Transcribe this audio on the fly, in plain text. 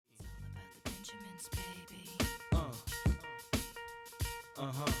Yeah.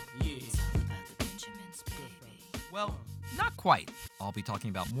 Well, not quite. I'll be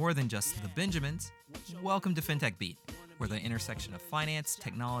talking about more than just the Benjamins. Welcome to FinTech Beat, where the intersection of finance,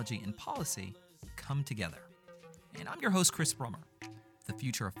 technology, and policy come together. And I'm your host, Chris Brummer. The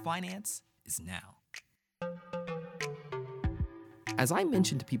future of finance is now. As I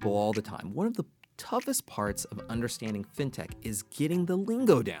mention to people all the time, one of the toughest parts of understanding fintech is getting the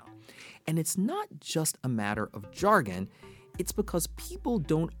lingo down. And it's not just a matter of jargon, it's because people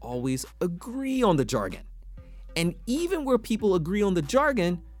don't always agree on the jargon. And even where people agree on the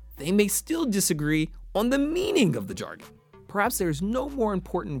jargon, they may still disagree on the meaning of the jargon. Perhaps there's no more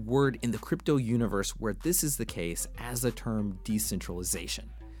important word in the crypto universe where this is the case as the term decentralization.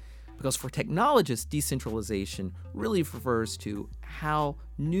 Because for technologists, decentralization really refers to how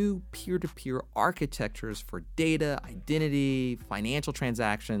new peer-to-peer architectures for data, identity, financial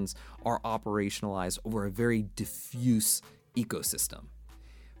transactions are operationalized over a very diffuse ecosystem.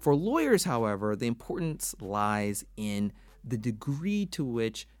 For lawyers, however, the importance lies in the degree to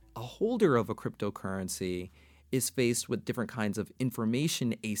which a holder of a cryptocurrency is faced with different kinds of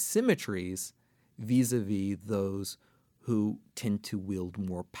information asymmetries vis-a-vis those who tend to wield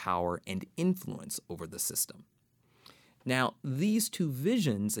more power and influence over the system. Now, these two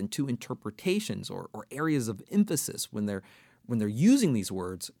visions and two interpretations or areas of emphasis when they're using these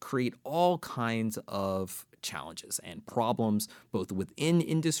words create all kinds of challenges and problems both within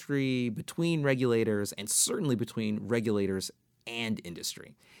industry, between regulators, and certainly between regulators and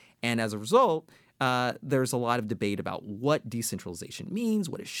industry. And as a result, there's a lot of debate about what decentralization means,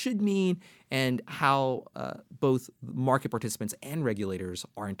 what it should mean, and how both market participants and regulators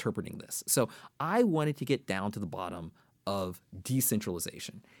are interpreting this. So I wanted to get down to the bottom of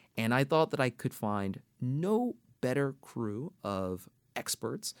decentralization, and I thought that I could find no better crew of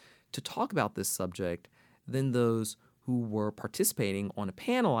experts to talk about this subject than those who were participating on a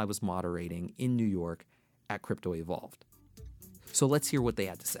panel I was moderating in New York at Crypto Evolved. So let's hear what they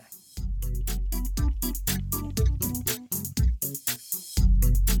had to say.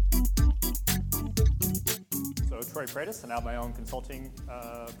 So Troy Pratis, and I have my own consulting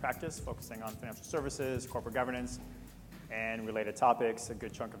practice focusing on financial services, corporate governance, and related topics. A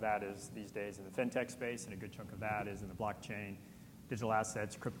good chunk of that is these days in the fintech space, and a good chunk of that is in the blockchain, digital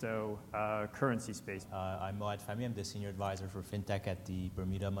assets, crypto, currency space. I'm Moad Fahmy. I'm the senior advisor for fintech at the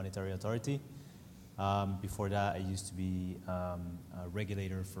Bermuda Monetary Authority. Before that, I used to be a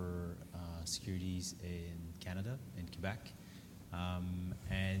regulator for securities in Canada, in Quebec.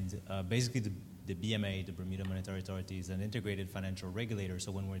 Basically, the BMA, the Bermuda Monetary Authority, is an integrated financial regulator.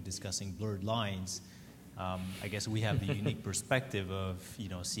 So when we're discussing blurred lines, I guess we have the unique perspective of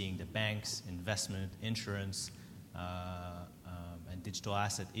seeing the banks, investment, insurance, and digital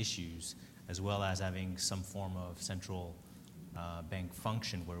asset issues, as well as having some form of central bank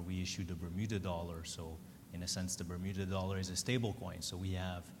function where we issue the Bermuda dollar. So in a sense, the Bermuda dollar is a stable coin. So we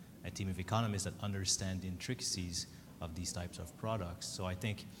have a team of economists that understand the intricacies of these types of products. So I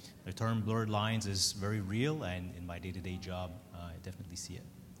think the term blurred lines is very real, and in my day-to-day job, I definitely see it.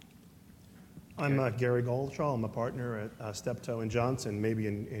 I'm Gary Goldshaw. I'm a partner at Steptoe & Johnson. Maybe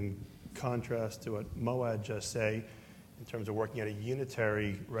in contrast to what Moad just said, in terms of working at a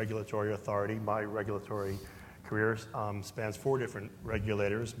unitary regulatory authority, my regulatory career spans 4 different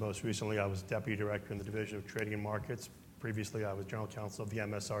regulators. Most recently, I was deputy director in the Division of Trading and Markets. Previously, I was general counsel of the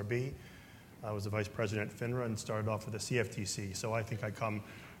MSRB. I was the vice president at FINRA and started off with the CFTC. So I think I come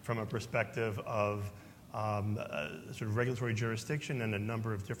from a perspective of sort of regulatory jurisdiction and a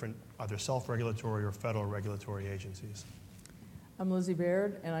number of different either self-regulatory or federal regulatory agencies. I'm Lizzie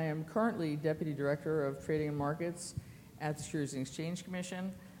Baird, and I am currently Deputy Director of Trading and Markets at the Securities and Exchange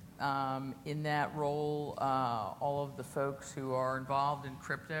Commission. In that role, all of the folks who are involved in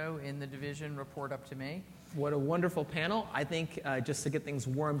crypto in the division report up to me. What a wonderful panel. I think just to get things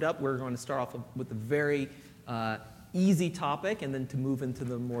warmed up, we're going to start off with a very easy topic and then to move into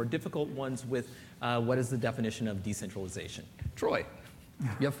the more difficult ones with what is the definition of decentralization. Troy,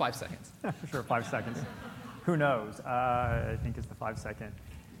 you have 5 seconds. For sure, 5 seconds. Who knows? I think it's the 5-second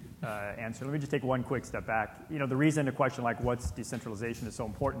answer. Let me just take one quick step back. The reason a question like what's decentralization is so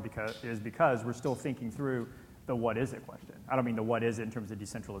important because we're still thinking through the what is it question. I don't mean the what is it in terms of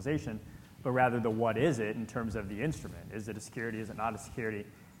decentralization, but rather the what is it in terms of the instrument. Is it a security? Is it not a security?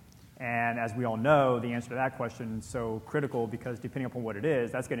 And as we all know, the answer to that question is so critical because depending upon what it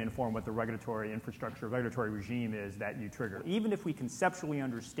is, that's going to inform what the regulatory infrastructure, regulatory regime is that you trigger. Even if we conceptually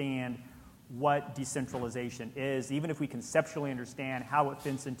understand what decentralization is, even if we conceptually understand how it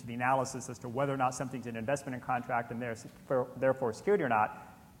fits into the analysis as to whether or not something's an investment in contract and therefore security or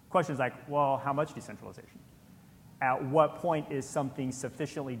not, questions like, well, how much decentralization? at what point is something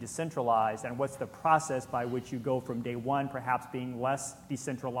sufficiently decentralized, and what's the process by which you go from day one perhaps being less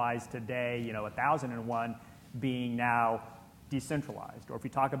decentralized today, 1001 being now decentralized? Or if we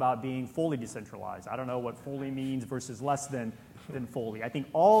talk about being fully decentralized, I don't know what fully means versus less than fully. I think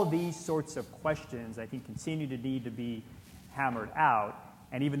all these sorts of questions, I think, continue to need to be hammered out.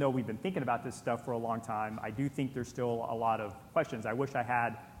 And even though we've been thinking about this stuff for a long time, I do think there's still a lot of questions. I wish I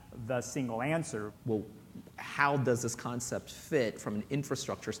had the single answer. Well, how does this concept fit from an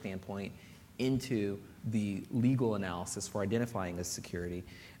infrastructure standpoint into the legal analysis for identifying a security?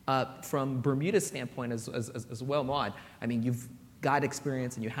 From Bermuda's standpoint as well, Maud, I mean, you've got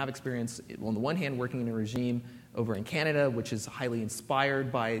experience and you have experience, on the one hand, working in a regime over in Canada, which is highly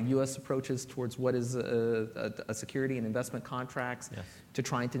inspired by U.S. approaches towards what is a security and investment contracts, yes, to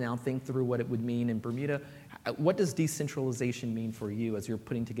trying to now think through what it would mean in Bermuda. What does decentralization mean for you as you're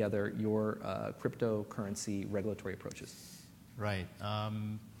putting together your cryptocurrency regulatory approaches? Right.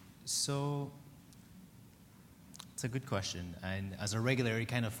 So it's a good question. And as a regulator, it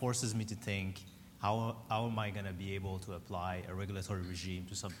kind of forces me to think, how am I going to be able to apply a regulatory regime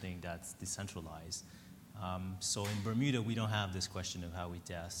to something that's decentralized? So in Bermuda, we don't have this question of how we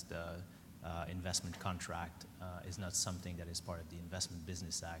test investment contract. Is not something that is part of the Investment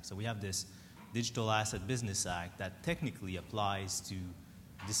Business Act. So we have this Digital Asset Business Act that technically applies to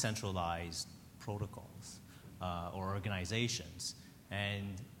decentralized protocols or organizations.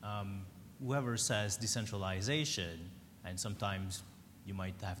 And whoever says decentralization, and sometimes you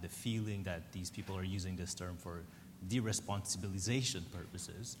might have the feeling that these people are using this term for deresponsibilization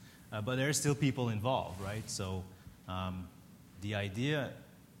purposes, but there are still people involved, right? So the idea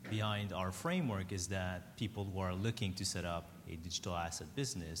behind our framework is that people who are looking to set up a digital asset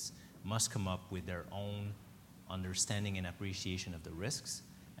business must come up with their own understanding and appreciation of the risks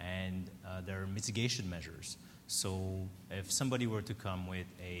and their mitigation measures. So if somebody were to come with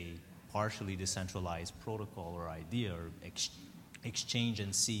a partially decentralized protocol or idea or exchange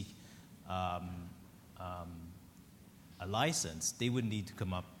and seek a license, they would need to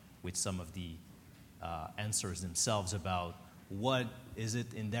come up with some of the answers themselves about what is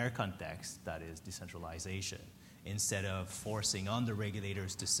it in their context that is decentralization, instead of forcing on the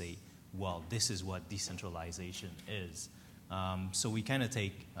regulators to say, well, this is what decentralization is. So we kind of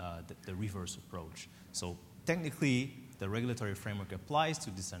take the reverse approach. So technically, the regulatory framework applies to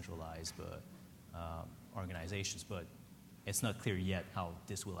decentralized organizations, but it's not clear yet how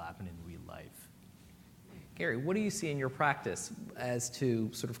this will happen in real life. Gary, what do you see in your practice as to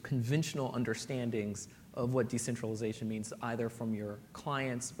sort of conventional understandings of what decentralization means, either from your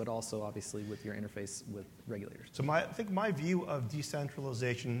clients, but also obviously with your interface with regulators? So I think my view of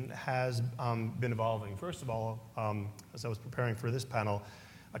decentralization has been evolving. First of all, as I was preparing for this panel,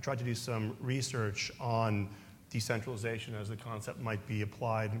 I tried to do some research on decentralization as the concept might be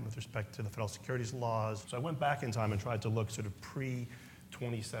applied with respect to the federal securities laws. So I went back in time and tried to look sort of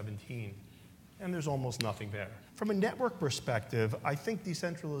pre-2017, and there's almost nothing there. From a network perspective, I think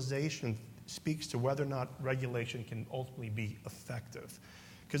decentralization speaks to whether or not regulation can ultimately be effective.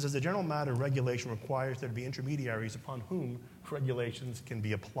 Because as a general matter, regulation requires there to be intermediaries upon whom regulations can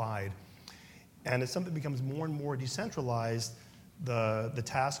be applied. And as something becomes more and more decentralized, the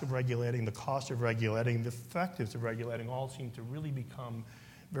task of regulating, the cost of regulating, the effectiveness of regulating all seem to really become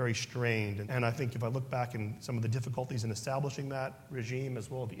very strained. And I think if I look back in some of the difficulties in establishing that regime,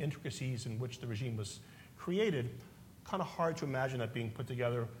 as well as the intricacies in which the regime was created, kind of hard to imagine that being put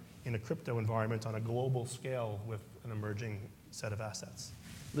together in a crypto environment on a global scale with an emerging set of assets.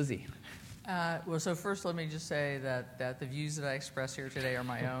 Lizzie. Well, so first let me just say that the views that I express here today are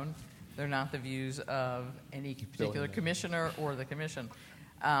my own. They're not the views of any particular commissioner or the commission.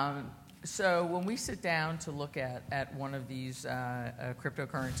 So when we sit down to look at one of these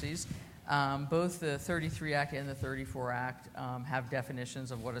cryptocurrencies, both the 33 Act and the 34 Act have definitions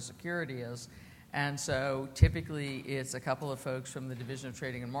of what a security is. And so typically it's a couple of folks from the Division of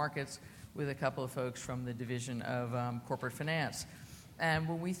Trading and Markets with a couple of folks from the Division of Corporate Finance. And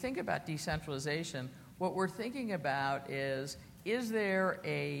when we think about decentralization, what we're thinking about is there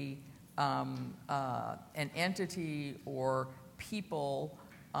an entity or people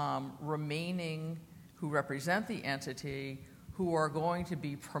remaining who represent the entity who are going to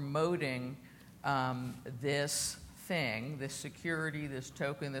be promoting this thing, this security, this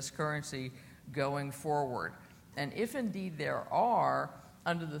token, this currency going forward. And if indeed there are,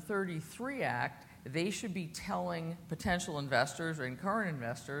 under the 33 Act, they should be telling potential investors or current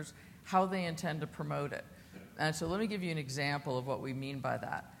investors how they intend to promote it. And so let me give you an example of what we mean by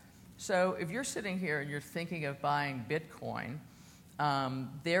that. So if you're sitting here and you're thinking of buying Bitcoin,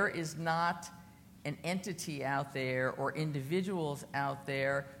 there is not an entity out there or individuals out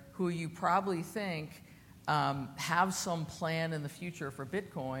there who you probably think have some plan in the future for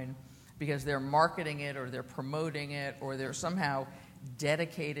Bitcoin because they're marketing it or they're promoting it or they're somehow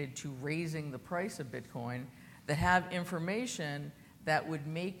dedicated to raising the price of Bitcoin, that have information that would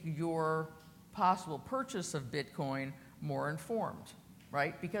make your possible purchase of Bitcoin more informed,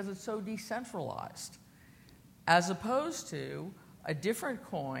 right? Because it's so decentralized. As opposed to a different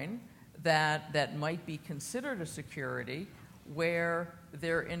coin that might be considered a security, where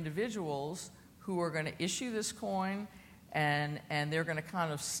there are individuals who are going to issue this coin and they're going to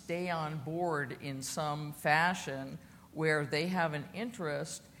kind of stay on board in some fashion where they have an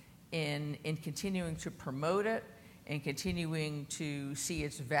interest in continuing to promote it and continuing to see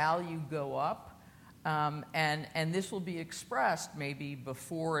its value go up. And this will be expressed maybe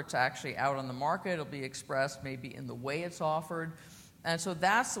before it's actually out on the market. It'll be expressed maybe in the way it's offered. And so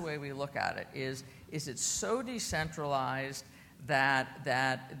that's the way we look at it, is it so decentralized that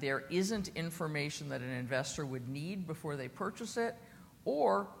there isn't information that an investor would need before they purchase it?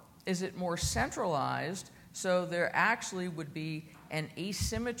 Or is it more centralized so there actually would be an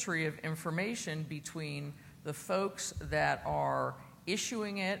asymmetry of information between the folks that are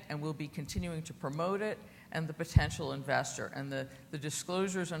issuing it and will be continuing to promote it and the potential investor? And the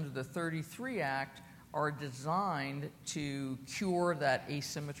disclosures under the 33 Act are designed to cure that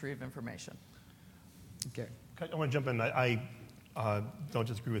asymmetry of information. Okay. I want to jump in. I don't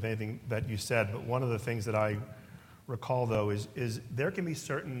disagree with anything that you said, but one of the things that I recall, though, is there can be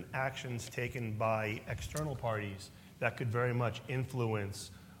certain actions taken by external parties that could very much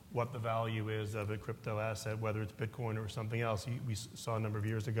influence what the value is of a crypto asset, whether it's Bitcoin or something else. We saw a number of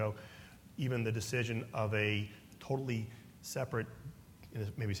years ago, even the decision of a totally separate,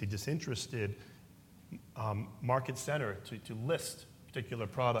 maybe say disinterested market center to list a particular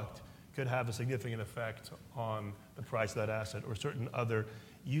product could have a significant effect on the price of that asset or certain other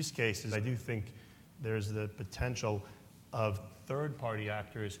use cases. I do think there's the potential of third-party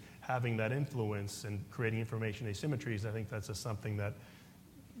actors having that influence and creating information asymmetries. I think that's just something that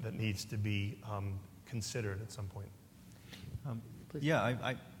needs to be considered at some point. Yeah,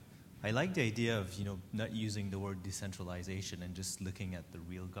 I like the idea of not using the word decentralization and just looking at the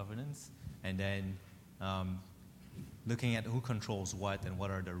real governance, and then looking at who controls what and what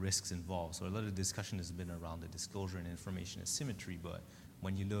are the risks involved. So a lot of discussion has been around the disclosure and information asymmetry, but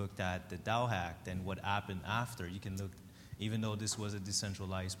when you looked at the DAO hack and what happened after, you can look, even though this was a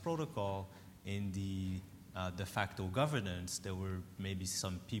decentralized protocol, in the de facto governance, there were maybe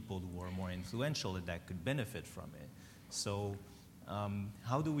some people who were more influential that could benefit from it. So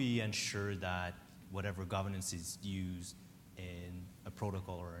how do we ensure that whatever governance is used in a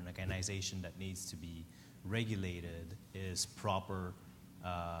protocol or an organization that needs to be regulated is proper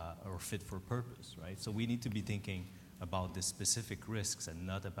or fit for purpose, right? So we need to be thinking about the specific risks and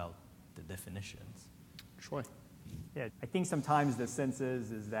not about the definitions. Troy. Yeah, I think sometimes the sense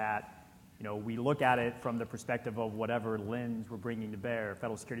is that we look at it from the perspective of whatever lens we're bringing to bear,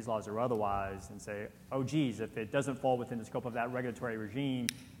 federal securities laws or otherwise, and say, oh, geez, if it doesn't fall within the scope of that regulatory regime,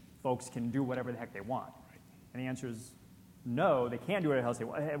 folks can do whatever the heck they want. And the answer is no, they can't do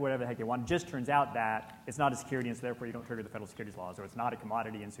whatever the heck they want. It just turns out that it's not a security, and so therefore you don't trigger the federal securities laws, or it's not a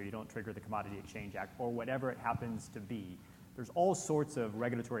commodity, and so you don't trigger the Commodity Exchange Act, or whatever it happens to be. There's all sorts of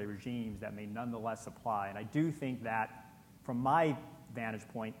regulatory regimes that may nonetheless apply, and I do think that, from my vantage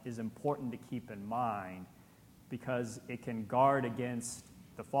point, is important to keep in mind because it can guard against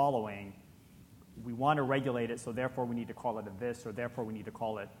the following. We want to regulate it, so therefore we need to call it a this, or therefore we need to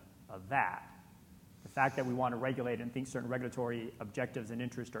call it a that. The fact that we want to regulate and think certain regulatory objectives and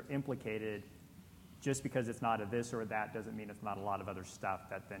interests are implicated just because it's not a this or a that doesn't mean it's not a lot of other stuff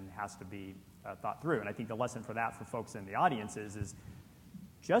that then has to be thought through. And I think the lesson for that for folks in the audience is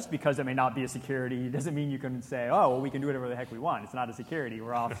just because it may not be a security doesn't mean you can say, oh, well, we can do whatever the heck we want. It's not a security.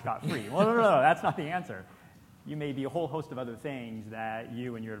 We're all scot-free. Well, no, that's not the answer. You may be a whole host of other things that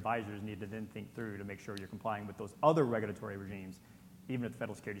you and your advisors need to then think through to make sure you're complying with those other regulatory regimes, even if the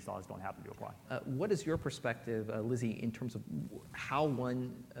federal securities laws don't happen to apply. What is your perspective, Lizzie, in terms of how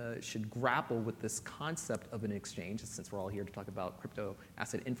one should grapple with this concept of an exchange, since we're all here to talk about crypto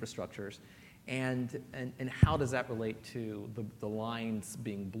asset infrastructures, and how does that relate to the lines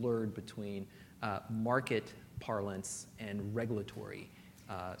being blurred between market parlance and regulatory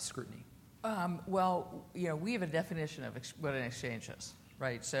scrutiny? Well, we have a definition of what an exchange is,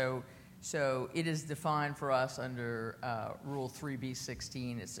 right? So it is defined for us under Rule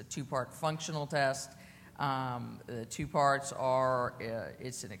 3B16. It's a two-part functional test. The two parts are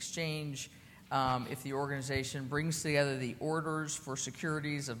it's an exchange if the organization brings together the orders for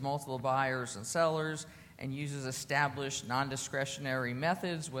securities of multiple buyers and sellers and uses established non-discretionary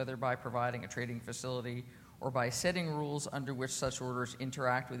methods, whether by providing a trading facility or by setting rules under which such orders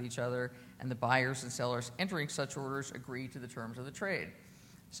interact with each other, and the buyers and sellers entering such orders agree to the terms of the trade.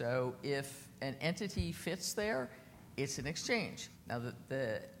 So if an entity fits there, it's an exchange. Now,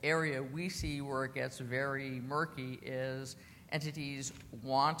 the area we see where it gets very murky is entities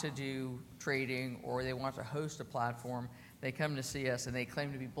want to do trading or they want to host a platform. They come to see us and they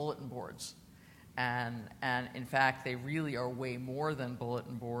claim to be bulletin boards. And in fact, they really are way more than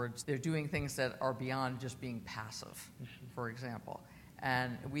bulletin boards. They're doing things that are beyond just being passive, for example.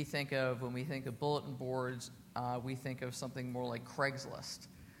 And when we think of bulletin boards, we think of something more like Craigslist,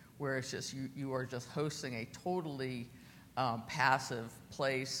 where it's just you are just hosting a totally passive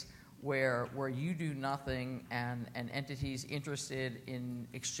place where you do nothing and entities interested in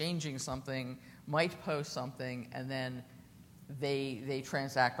exchanging something might post something and then they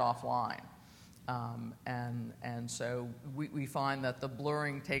transact offline. And so we find that the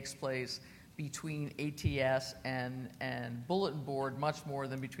blurring takes place between ATS and bulletin board much more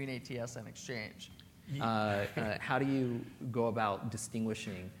than between ATS and exchange. How do you go about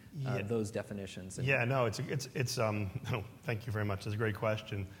distinguishing those definitions? No, thank you very much. That's a great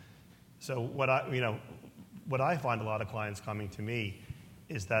question. So what I find a lot of clients coming to me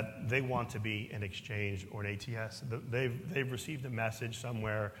is that they want to be an exchange or an ATS. They've received a message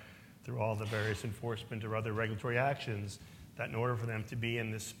somewhere through all the various enforcement or other regulatory actions that in order for them to be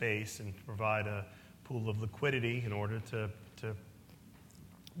in this space and to provide a pool of liquidity in order to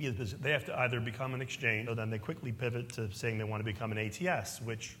be in business, they have to either become an exchange, or then they quickly pivot to saying they want to become an ATS,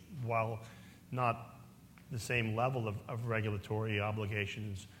 which, while not the same level of regulatory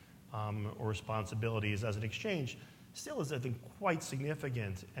obligations or responsibilities as an exchange, still is, I think, quite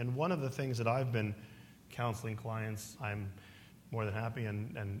significant. And one of the things that I've been counseling clients, I'm more than happy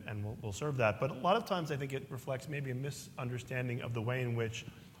and we'll serve that. But a lot of times I think it reflects maybe a misunderstanding of the way in which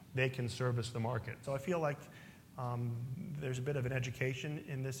they can service the market. So I feel like there's a bit of an education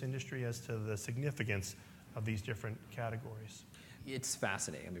in this industry as to the significance of these different categories. It's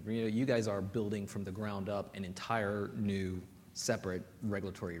fascinating. I mean, you guys are building from the ground up an entire new separate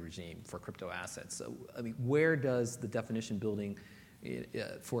regulatory regime for crypto assets. So, I mean, where does the definition building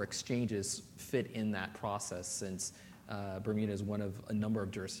for exchanges fit in that process, since Bermuda is one of a number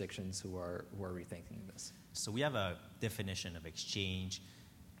of jurisdictions who are rethinking this? So we have a definition of exchange.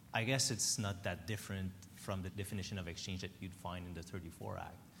 I guess it's not that different from the definition of exchange that you'd find in the 34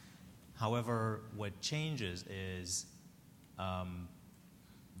 Act. However, what changes is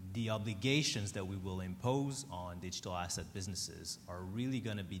the obligations that we will impose on digital asset businesses are really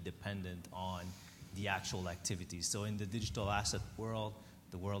going to be dependent on the actual activities. So in the digital asset world,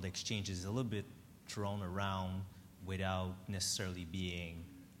 the world exchange is a little bit thrown around without necessarily being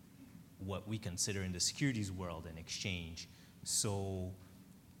what we consider in the securities world an exchange. So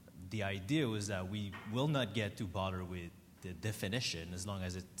the idea is that we will not get too bothered with the definition as long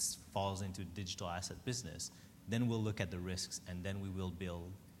as it falls into digital asset business. Then we'll look at the risks, and then we will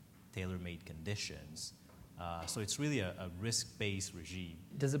build tailor-made conditions. So it's really a risk-based regime.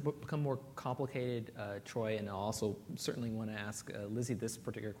 Does it become more complicated, Troy? And I also certainly want to ask Lizzie this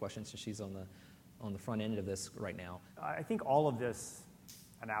particular question, since she's on the front end of this right now. I think all of this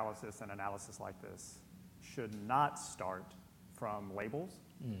analysis and analysis like this should not start from labels,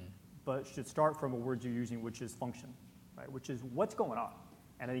 but should start from a word you're using, which is function, right? Which is what's going on.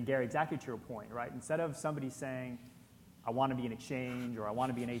 And I think, Gary, exactly to your point, right? Instead of somebody saying, I want to be an exchange, or I want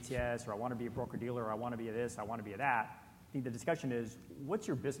to be an ATS, or I want to be a broker-dealer, or I want to be a this, I want to be a that, I think the discussion is, what's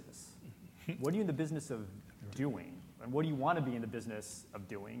your business? What are you in the business of doing? And what do you want to be in the business of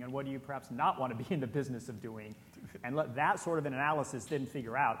doing? And what do you perhaps not want to be in the business of doing? And let that sort of an analysis then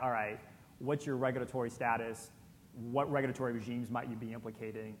figure out, all right, what's your regulatory status? What regulatory regimes might you be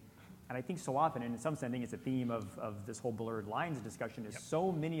implicating? And I think so often, and in some sense, I think it's a theme of this whole blurred lines discussion, is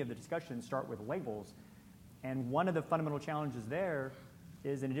so many of the discussions start with labels. And one of the fundamental challenges there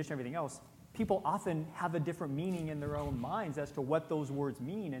is, in addition to everything else, people often have a different meaning in their own minds as to what those words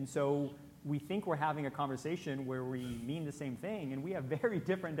mean. And so we think we're having a conversation where we mean the same thing, and we have very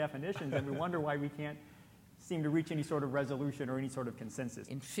different definitions, and we wonder why we can't seem to reach any sort of resolution or any sort of consensus.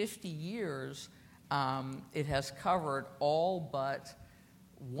 In 50 years, it has covered all but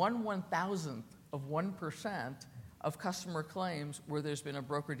 1/1000th of 1% of customer claims where there's been a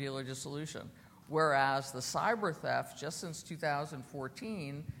broker-dealer dissolution. Whereas the cyber theft, just since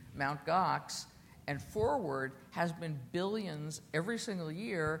 2014, Mt. Gox and forward, has been billions every single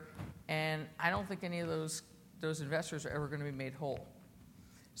year, and I don't think any of those investors are ever going to be made whole.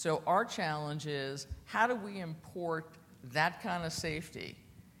 So our challenge is, how do we import that kind of safety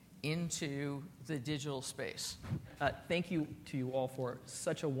into the digital space? Thank you to you all for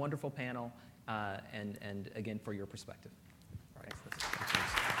such a wonderful panel, and again, for your perspective. All right.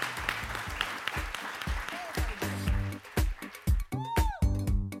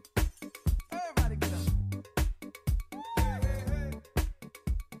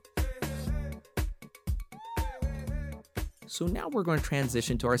 So now we're going to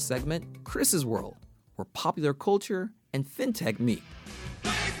transition to our segment, Chris's World, where popular culture and fintech meet.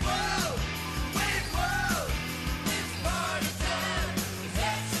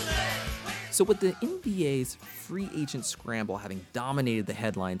 So with the NBA's free agent scramble having dominated the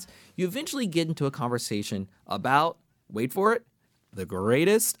headlines, you eventually get into a conversation about, wait for it, the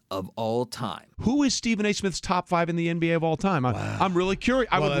greatest of all time. Who is Stephen A. Smith's top 5 in the NBA of all time? I'm really curious.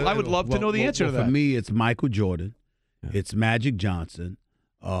 I would love to know the answer to that. For me, it's Michael Jordan. It's Magic Johnson.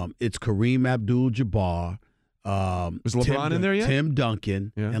 It's Kareem Abdul-Jabbar. Was LeBron in there yet? Tim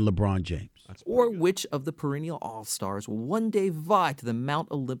Duncan and LeBron James. Or which of the perennial all-stars will one day vie to the Mount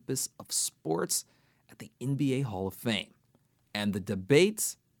Olympus of sports at the NBA Hall of Fame? And the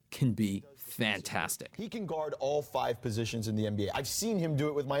debates can be fantastic. He can guard all 5 positions in the NBA. I've seen him do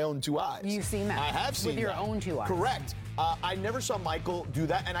it with my own 2 eyes. You've seen that? I have seen with your that. own 2 eyes. Correct. I never saw Michael do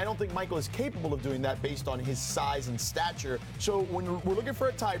that, and I don't think Michael is capable of doing that based on his size and stature. So when we're looking for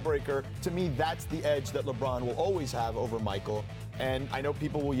a tiebreaker, to me, that's the edge that LeBron will always have over Michael. And I know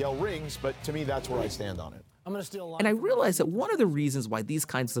people will yell rings, but to me, that's where I stand on it. I'm going to steal a line. And I realize that one of the reasons why these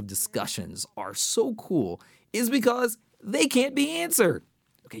kinds of discussions are so cool is because they can't be answered.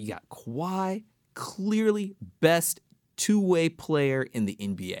 Okay, you got Kawhi, clearly best two-way player in the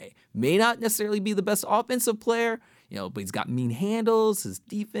NBA. May not necessarily be the best offensive player, but he's got mean handles, his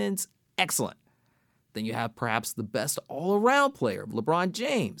defense, excellent. Then you have perhaps the best all-around player, LeBron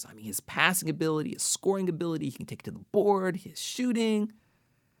James. I mean, his passing ability, his scoring ability, he can take it to the board, his shooting.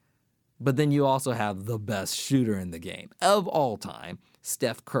 But then you also have the best shooter in the game of all time,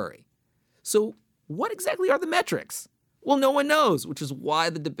 Steph Curry. So what exactly are the metrics? Well, no one knows, which is why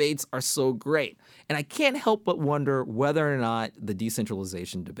the debates are so great. And I can't help but wonder whether or not the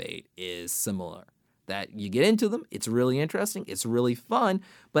decentralization debate is similar. That you get into them, it's really interesting, it's really fun,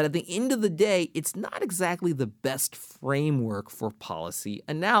 but at the end of the day, it's not exactly the best framework for policy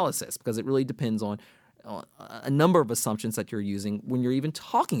analysis because it really depends on a number of assumptions that you're using when you're even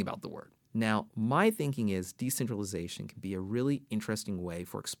talking about the word. Now, my thinking is decentralization can be a really interesting way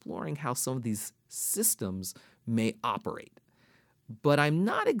for exploring how some of these systems may operate. But I'm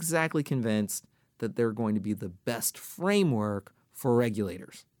not exactly convinced that they're going to be the best framework for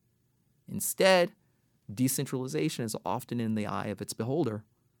regulators. Instead, decentralization is often in the eye of its beholder.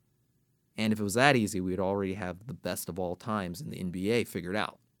 And if it was that easy, we'd already have the best of all times in the NBA figured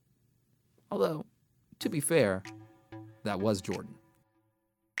out. Although, to be fair, that was Jordan.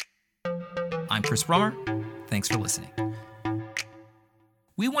 I'm Chris Brummer. Thanks for listening.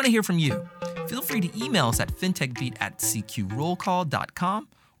 We want to hear from you. Feel free to email us at fintechbeat@cqrollcall.com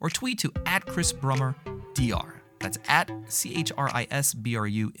or tweet to @ChrisBrummerDR. That's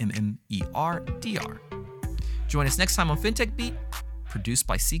 @ChrisBrummerdr. Join us next time on FinTech Beat, produced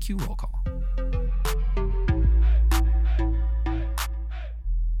by CQ Roll Call.